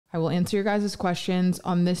I will answer your guys' questions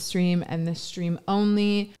on this stream and this stream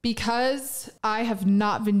only because I have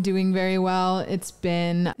not been doing very well. It's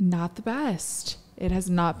been not the best. It has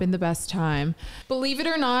not been the best time. Believe it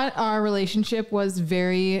or not, our relationship was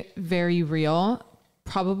very, very real.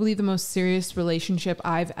 Probably the most serious relationship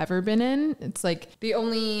I've ever been in. It's like the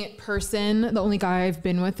only guy I've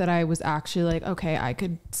been with that I was actually like, okay, I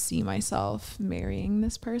could see myself marrying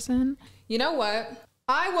this person. You know what?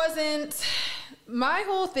 My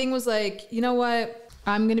whole thing was like, you know what?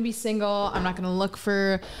 I'm going to be single. I'm not going to look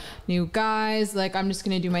for new guys. Like, I'm just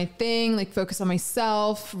going to do my thing, like focus on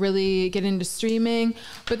myself, really get into streaming.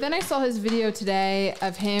 But then I saw his video today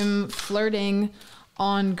of him flirting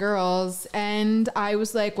on girls. And I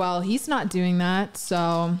was like, well, he's not doing that.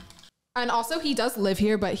 So, and also he does live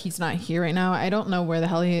here, but he's not here right now. I don't know where the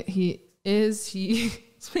hell he is. He's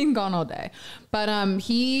been gone all day, but,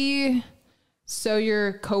 so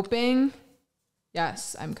you're coping.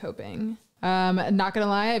 Yes, I'm coping. Not gonna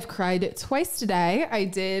lie, I've cried twice today. I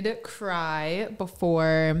did cry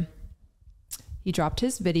before he dropped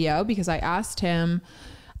his video because I asked him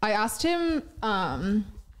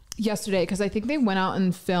yesterday, because I think they went out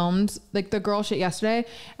and filmed like the girl shit yesterday,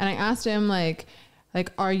 and I asked him like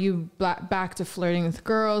are you back to flirting with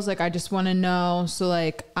girls? Like, I just want to know, so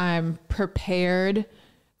like I'm prepared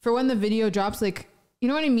for when the video drops. Like, you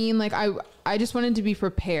know what I mean? Like, I just wanted to be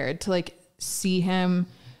prepared to like see him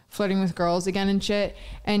flirting with girls again and shit.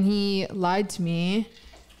 And he lied to me.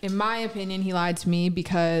 In my opinion, he lied to me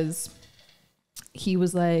because he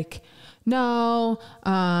was like, no,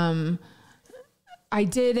 I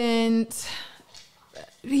didn't.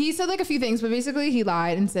 He said like a few things, but basically he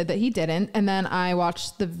lied and said that he didn't. And then I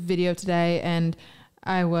watched the video today and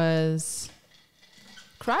I was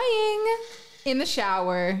crying in the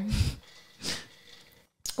shower.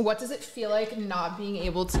 What does it feel like not being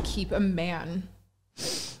able to keep a man?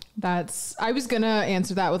 I was gonna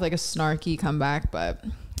answer that with like a snarky comeback, but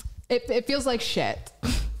it feels like shit.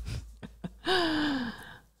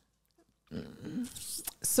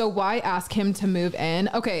 So why ask him to move in?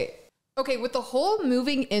 Okay, with the whole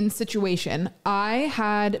moving in situation, I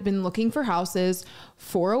had been looking for houses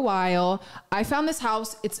for a while. I found this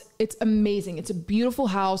house. It's amazing. It's a beautiful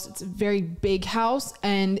house. It's a very big house,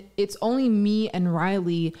 and it's only me and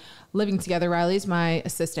Riley living together. Riley's my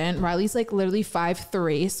assistant. Riley's like literally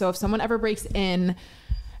 5'3". So if someone ever breaks in,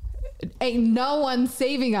 ain't no one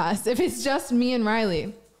saving us if it's just me and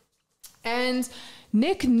Riley. And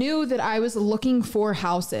Nick knew that I was looking for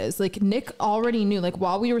houses. Like, Nick already knew, like,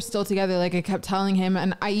 while we were still together, like I kept telling him,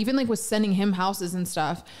 and I even like was sending him houses and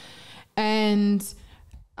stuff. And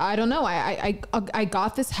I don't know, I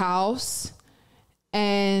got this house,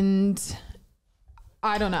 and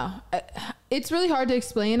I don't know. It's really hard to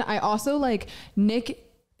explain. I also like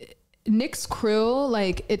Nick's crew,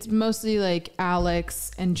 like it's mostly like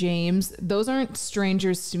Alex and James. Those aren't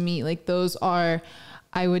strangers to me. Like, those are,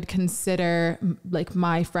 I would consider like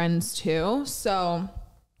my friends too. So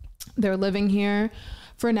they're living here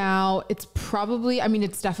for now. It's probably, I mean,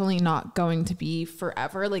 it's definitely not going to be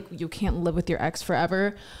forever. Like, you can't live with your ex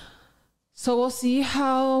forever. So we'll see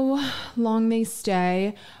how long they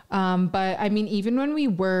stay. But I mean, even when we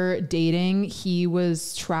were dating, he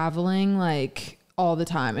was traveling like all the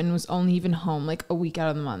time and was only even home like a week out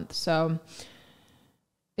of the month. So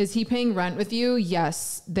is he paying rent with you?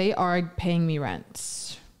 Yes, they are paying me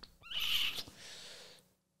rent.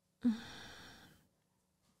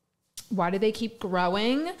 Why do they keep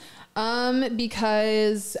growing?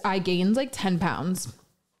 Because I gained like 10 pounds.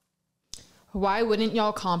 Why wouldn't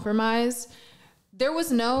y'all compromise? There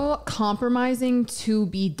was no compromising to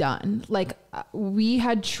be done. Like, we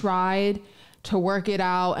had tried to work it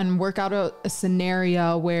out and work out a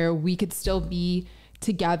scenario where we could still be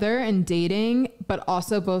together and dating, but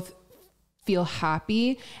also both feel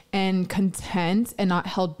happy and content and not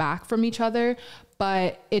held back from each other.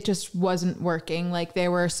 But it just wasn't working. Like,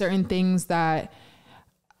 there were certain things that,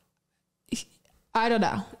 I don't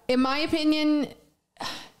know. In my opinion,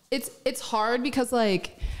 it's hard because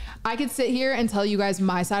like I could sit here and tell you guys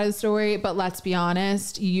my side of the story, but let's be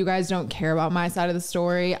honest, you guys don't care about my side of the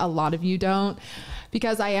story. A lot of you don't,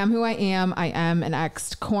 because I am who I am. I am an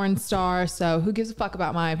ex-corn star, so who gives a fuck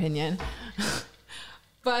about my opinion?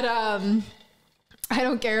 But I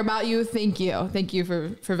don't care about you. Thank you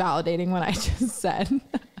for validating what I just said.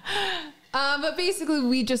 But basically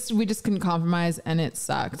we just couldn't compromise, and it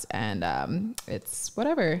sucked, and it's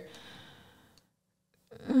whatever.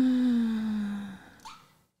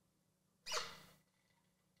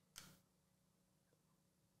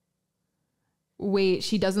 Wait,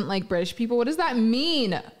 she doesn't like British people? What does that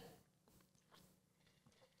mean?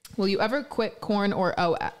 Will you ever quit corn or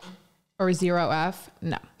zero F?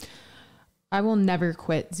 No, I will never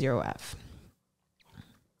quit zero F.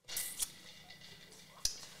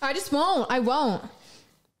 I just won't. I won't.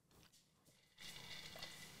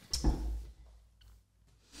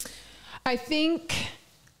 I think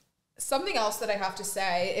something else that I have to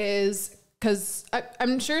say is, because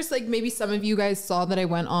I'm sure it's like maybe some of you guys saw that I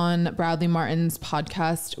went on Bradley Martin's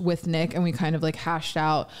podcast with Nick and we kind of like hashed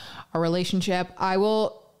out our relationship. I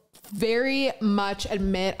will very much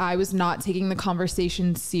admit I was not taking the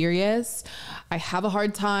conversation serious. I have a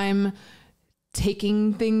hard time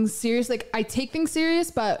taking things serious. Like I take things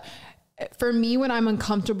serious, but for me, when I'm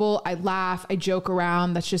uncomfortable, I laugh, I joke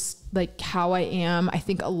around. That's just like how I am. I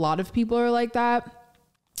think a lot of people are like that.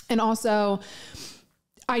 And also,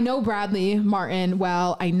 I know Bradley Martin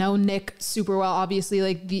well. I know Nick super well. Obviously,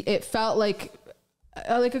 like it felt like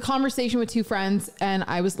a conversation with two friends, and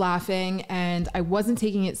I was laughing and I wasn't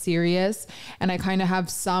taking it serious. And I kind of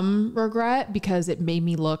have some regret because it made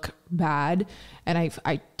me look bad. And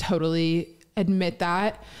I totally admit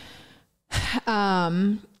that.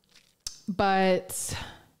 But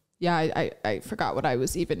yeah, I forgot where I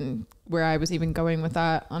was even going with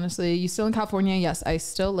that. Honestly, you still in California? Yes, I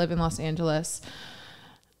still live in Los Angeles.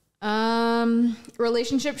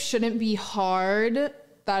 Relationships shouldn't be hard.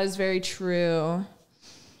 That is very true.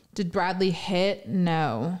 Did Bradley hit?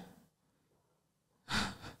 No.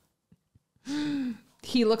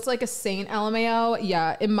 He looks like a saint, LMAO.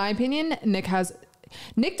 Yeah, in my opinion, Nick does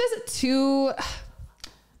it too.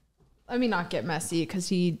 Let me not get messy because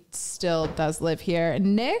he still does live here.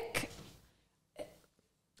 Nick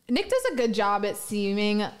does a good job at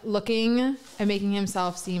looking and making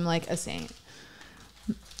himself seem like a saint,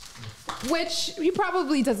 which he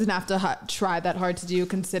probably doesn't have to try that hard to do,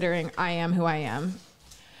 considering I am who I am.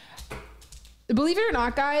 Believe it or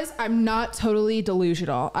not, guys, I'm not totally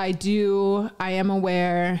delusional. I am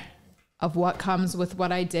aware of what comes with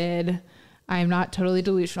what I did. I'm not totally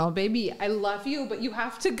delusional. Baby, I love you, but you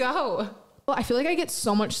have to go. Well, I feel like I get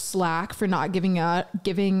so much slack for not giving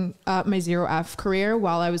up my zero F career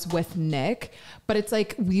while I was with Nick. But it's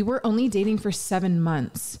like, we were only dating for 7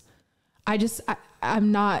 months.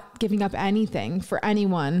 I'm not giving up anything for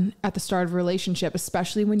anyone at the start of a relationship,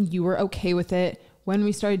 especially when you were okay with it when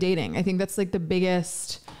we started dating. I think that's like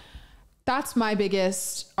that's my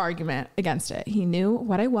biggest argument against it. He knew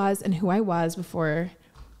what I was and who I was before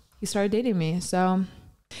he started dating me. So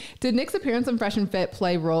did Nick's appearance on Fresh and Fit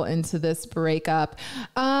play a role into this breakup?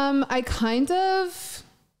 I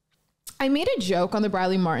made a joke on the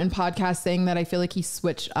Bradley Martin podcast saying that I feel like he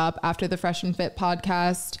switched up after the Fresh and Fit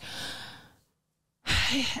podcast.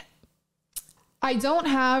 I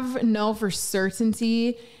don't know for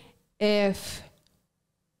certainty if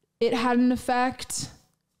it had an effect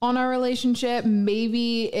on our relationship.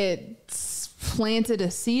 Maybe it's planted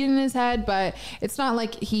a seed in his head, but it's not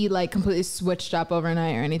like he like completely switched up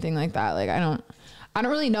overnight or anything like that. Like I don't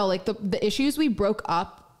really know. Like the issues we broke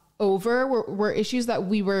up over were issues that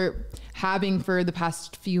we were having for the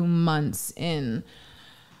past few months in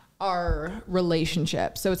our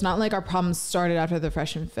relationship. So it's not like our problems started after the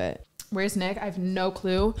Fresh and Fit. Where's Nick? I have no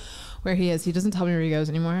clue where he is. He doesn't tell me where he goes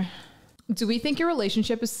anymore. Do we think your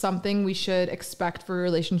relationship is something we should expect for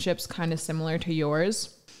relationships kind of similar to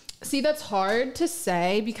yours? See, that's hard to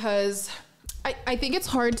say because I think it's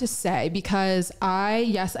hard to say because I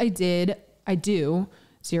do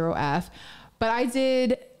zero F, but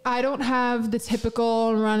I don't have the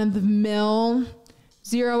typical run of the mill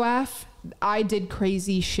zero F. I did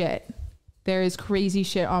crazy shit. There is crazy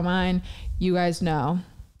shit on mine. You guys know.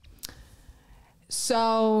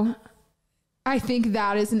 So I think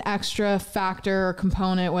that is an extra factor or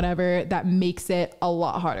component, whatever, that makes it a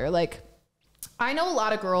lot harder. Like, I know a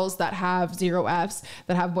lot of girls that have zero Fs,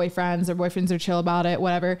 that have boyfriends, or boyfriends are chill about it,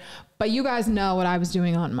 whatever. But you guys know what I was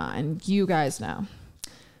doing on mine. You guys know.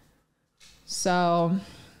 So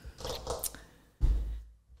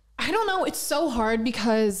I don't know. It's so hard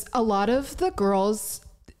because a lot of the girls,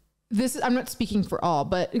 I'm not speaking for all,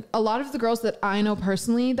 but a lot of the girls that I know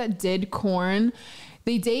personally that did corn,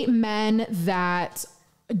 they date men that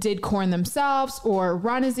did corn themselves or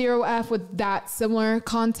run a zero F with that similar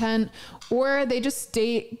content, or they just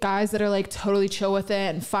date guys that are like totally chill with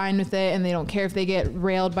it and fine with it, and they don't care if they get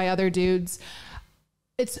railed by other dudes.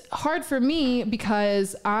 It's hard for me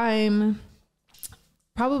because I'm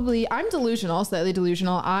delusional, slightly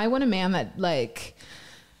delusional. I want a man that like,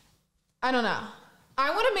 I don't know. I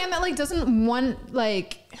want a man that like doesn't want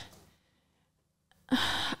like,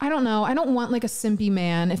 I don't know. I don't want like a simpy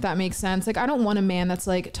man, if that makes sense. Like, I don't want a man that's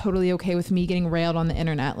like totally okay with me getting railed on the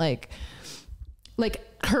internet. Like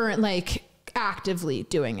current, like actively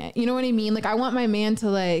doing it. You know what I mean? Like I want my man to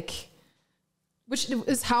like, which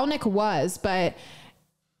is how Nick was, but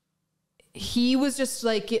he was just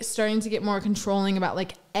like starting to get more controlling about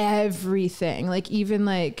like everything, like even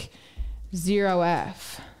like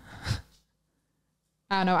 0F.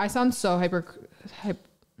 I don't know. I sound so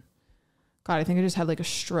God, I think I just had like a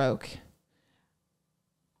stroke.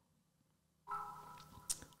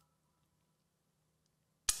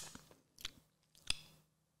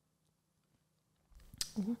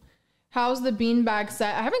 How's the beanbag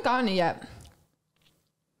set? I haven't gotten it yet.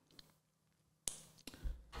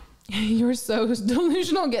 You're so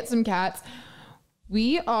delusional. Get some cats.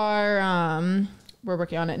 We are, we're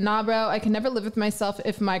working on it. Nah, bro, I can never live with myself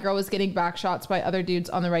if my girl was getting back shots by other dudes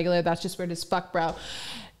on the regular. That's just weird as fuck, bro.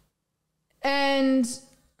 And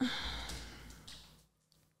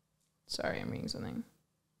sorry, I'm reading something.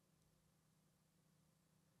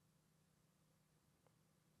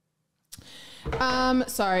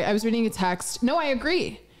 Sorry, I was reading a text. No, I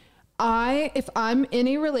agree. If I'm in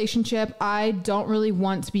a relationship, I don't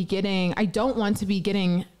want to be getting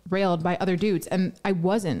railed by other dudes. And I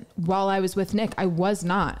wasn't while I was with Nick. I was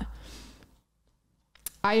not.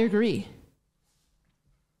 I agree.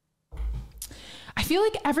 I feel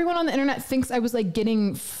like everyone on the internet thinks I was like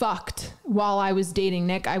getting fucked while I was dating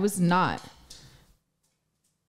Nick. I was not.